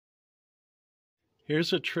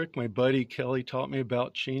Here's a trick my buddy Kelly taught me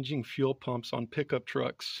about changing fuel pumps on pickup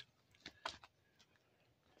trucks.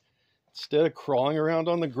 Instead of crawling around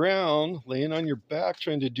on the ground, laying on your back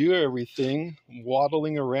trying to do everything,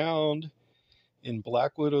 waddling around in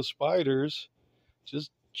black widow spiders,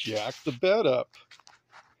 just jack the bed up.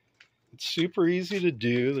 It's super easy to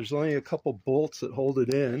do. There's only a couple bolts that hold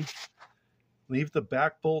it in. Leave the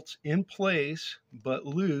back bolts in place but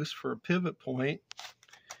loose for a pivot point.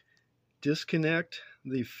 Disconnect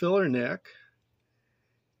the filler neck,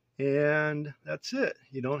 and that's it.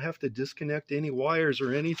 You don't have to disconnect any wires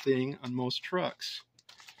or anything on most trucks.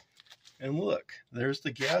 And look, there's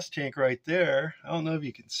the gas tank right there. I don't know if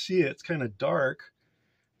you can see it, it's kind of dark,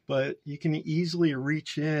 but you can easily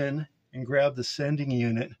reach in and grab the sending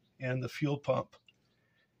unit and the fuel pump.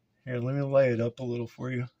 Here, let me lay it up a little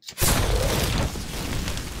for you.